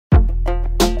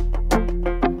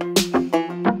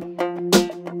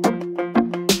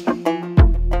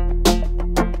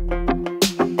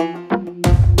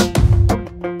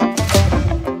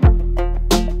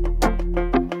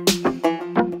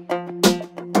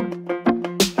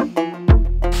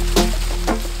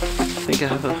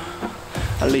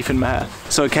a leaf in my hair.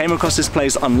 So I came across this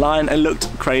place online. It looked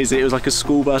crazy. It was like a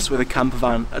school bus with a camper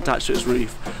van attached to its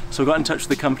roof. So I got in touch with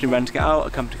the company renting it out, a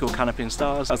company called Canopy and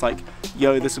Stars. I was like,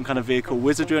 yo, there's some kind of vehicle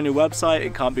wizardry on your website.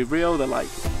 It can't be real. They're like,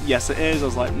 yes it is. I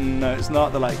was like, no it's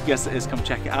not. They're like, yes it is, come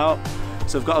check it out.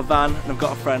 So I've got a van and I've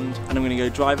got a friend and I'm gonna go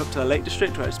drive up to the Lake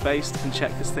District where it's based and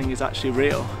check this thing is actually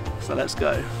real. So let's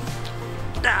go.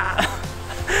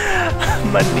 Ah,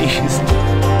 my knees.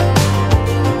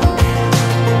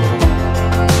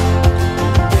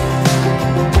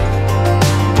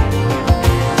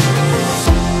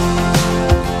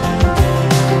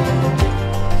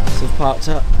 Parked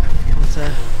up, come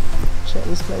to check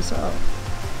this place out.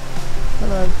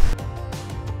 Hello.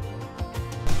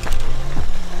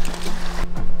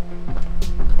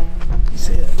 You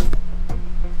see it?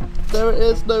 There it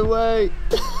is, no way.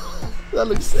 That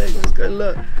looks sick, let's go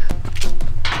look.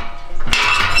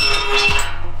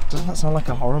 Doesn't that sound like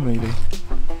a horror movie?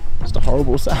 Just a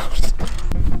horrible sound.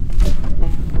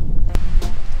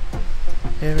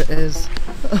 Here it is.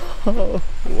 Oh,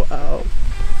 wow.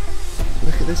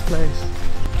 Look at this place.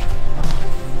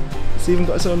 Oh, it's even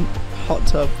got its own hot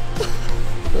tub.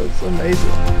 That's amazing.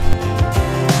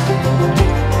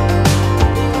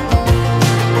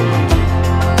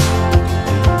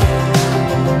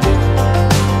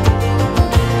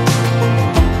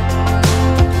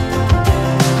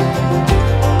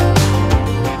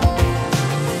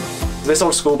 This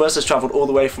old school bus has travelled all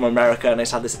the way from America and it's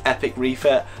had this epic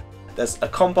refit. There's a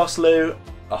compost loo,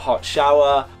 a hot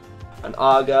shower, an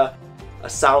Aga, a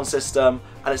sound system,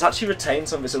 and it's actually retained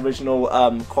some of its original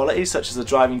qualities, such as the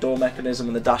driving door mechanism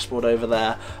and the dashboard over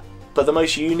there. But the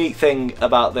most unique thing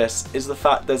about this is the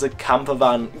fact there's a camper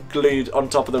van glued on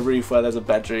top of the roof where there's a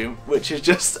bedroom, which is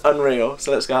just unreal.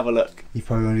 So let's go have a look. You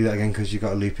probably want to do that again because you've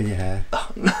got a loop in your hair.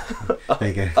 Oh, no. There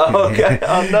you go. Oh, okay.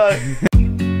 Oh no.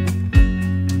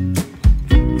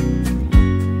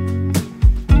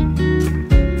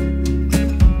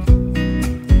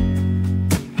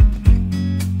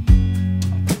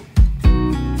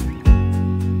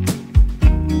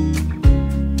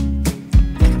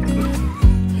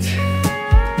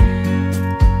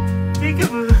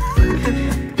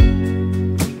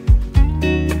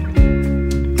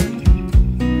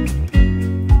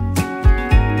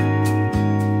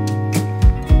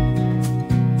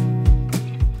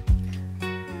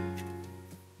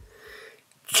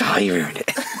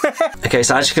 Okay,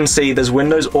 so as you can see, there's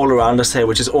windows all around us here,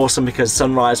 which is awesome because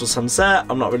sunrise or sunset,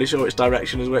 I'm not really sure which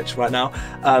direction is which right now.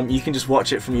 You can just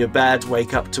watch it from your bed,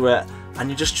 wake up to it, and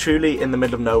you're just truly in the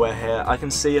middle of nowhere here. I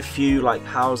can see a few like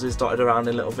houses dotted around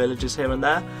in little villages here and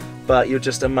there, but you're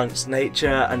just amongst nature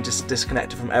and just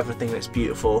disconnected from everything, and it's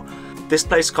beautiful. This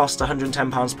place costs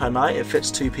 £110 per night. It fits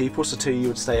 2 people, so 2 of you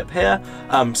would stay up here.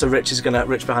 So Rich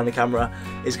behind the camera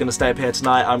is gonna stay up here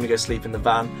tonight. I'm gonna go sleep in the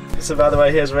van. So by the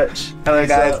way, here's Rich. Hello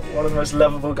guys. One of the most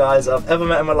lovable guys I've ever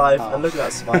met in my life. Oh. And look at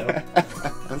that smile.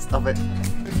 Stop it.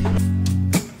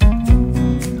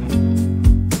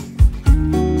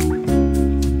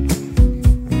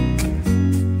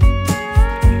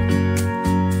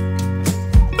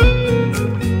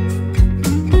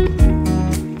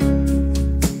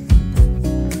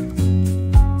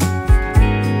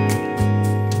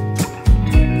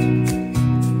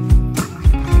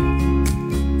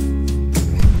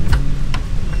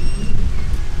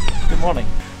 Morning.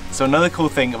 So another cool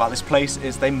thing about this place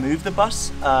is they move the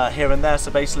bus here and there.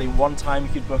 So basically one time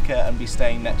you could book it and be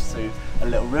staying next to a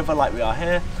little river like we are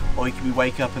here, or you could be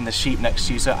wake up and there's sheep next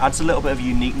to you. So it adds a little bit of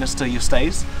uniqueness to your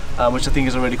stays, which I think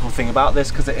is a really cool thing about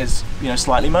this, because it is, you know,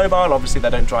 slightly mobile. Obviously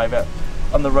they don't drive it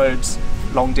on the roads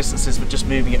long distances, but just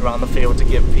moving it around the field to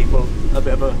give people a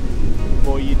bit of a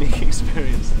more unique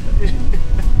experience.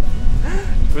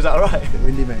 Was that alright?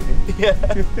 Windy maybe.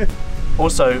 Yeah.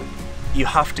 Also, you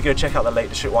have to go check out the Lake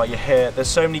District while you're here. There's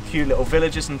so many cute little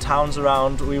villages and towns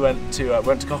around. We went to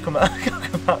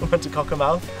Cockermouth. Went to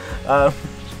Cockermouth.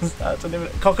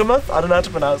 Cockermouth? I don't know how to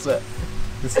pronounce it.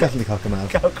 It's definitely Cockermouth.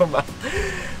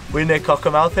 Cockermouth. We're near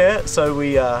Cockermouth here, so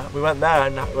we went there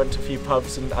and went to a few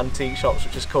pubs and antique shops,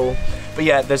 which is cool. But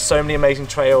yeah, there's so many amazing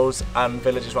trails and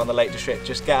villages around the Lake District.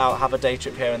 Just get out, have a day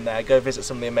trip here and there, go visit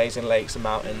some of the amazing lakes and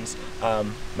mountains.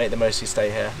 Make the most of your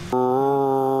stay here.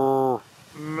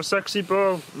 My sexy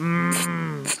bro.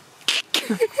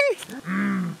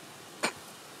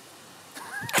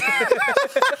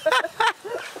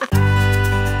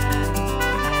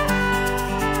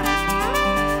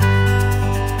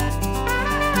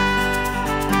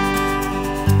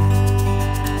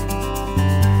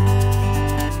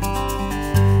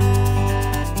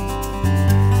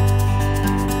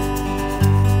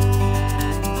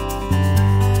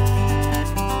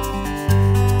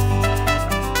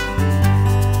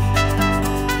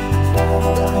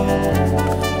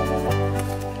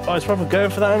 he's probably going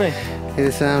for that, isn't he? Hear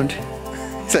the sound?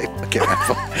 It's like fucking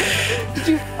apple.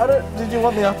 Did you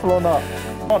want the apple or not?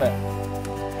 Want it?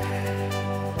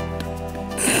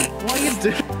 What are you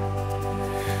doing?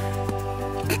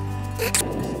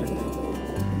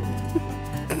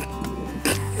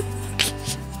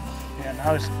 Yeah,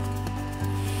 now it's...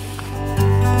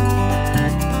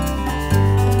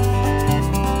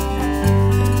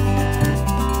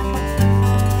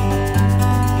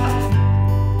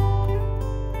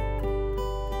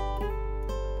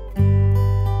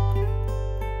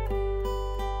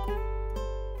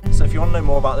 So if you want to know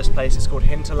more about this place, it's called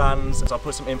Hinterlands. So I'll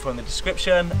put some info in the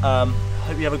description.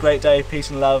 Hope you have a great day.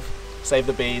 Peace and love. Save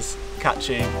the bees. Catch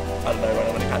you. I don't know when I'm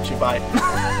going to catch you. Bye.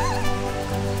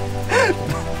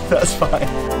 That's fine.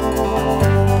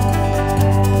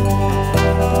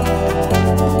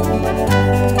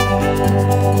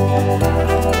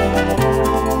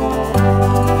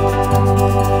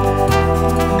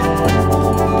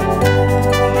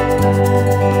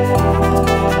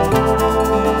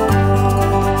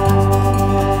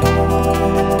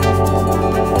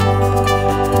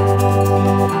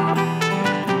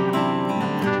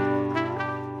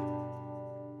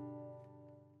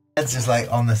 It's just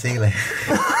like on the ceiling.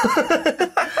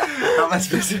 How am I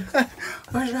supposed to...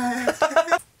 Where's my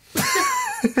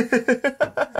head?